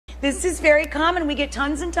This is very common. We get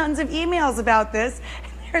tons and tons of emails about this.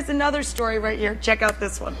 There's another story right here. Check out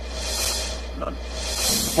this one.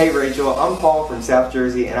 Hey Rachel, I'm Paul from South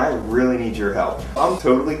Jersey and I really need your help. I'm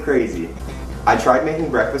totally crazy. I tried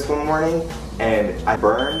making breakfast one morning and I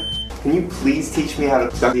burned. Can you please teach me how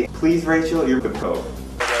to duck the... Please Rachel, you're the pro. This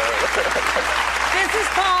is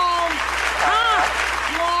Paul.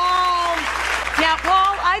 Paul. Now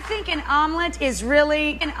Paul, I think an omelet is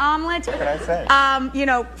really an omelet. What can I say? You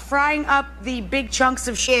know, frying up the big chunks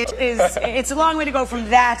of shit is, it's a long way to go from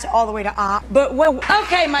that all the way to But, well,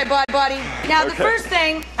 okay, my buddy. Now, the first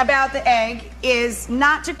thing about the egg is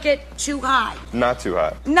not to get too high. Not too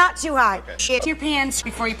high. Not too high. Okay. Shit your pants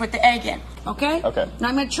before you put the egg in, okay? Okay. Now,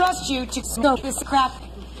 I'm going to trust you to scoop this crap.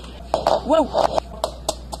 Whoa.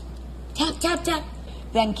 Tap, tap, tap.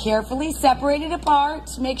 Then carefully separate it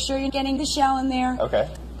apart. Make sure you're getting the shell in there. Okay.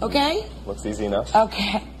 Okay? Looks easy enough.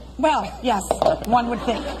 Okay. Well, yes, one would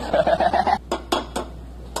think.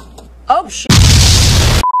 Oh, shit.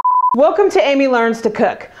 Welcome to Amy Learns to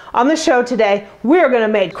Cook. On the show today, we're going to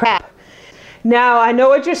make crap. Now, I know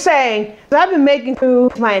what you're saying. I've been making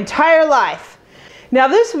food my entire life. Now,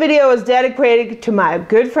 this video is dedicated to my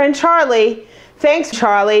good friend Charlie. Thanks,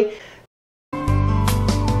 Charlie.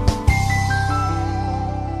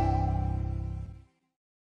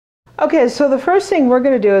 Okay, so the first thing we're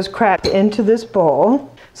going to do is crack into this bowl.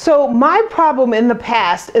 So my problem in the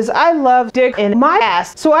past is I love dick in my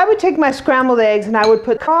ass. So I would take my scrambled eggs and I would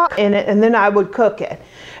put coffee in it and then I would cook it.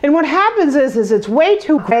 And what happens is it's way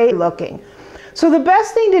too gray looking. So the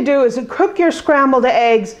best thing to do is to cook your scrambled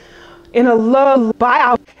eggs in a low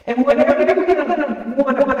boil. And whatever you're going to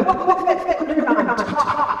want to put it on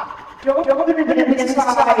top. Don't put it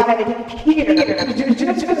inside here.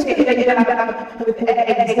 Just take it out with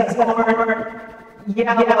eggs that are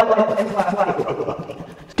yellow and fluffy.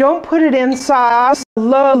 Don't put it inside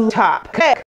low top. Okay.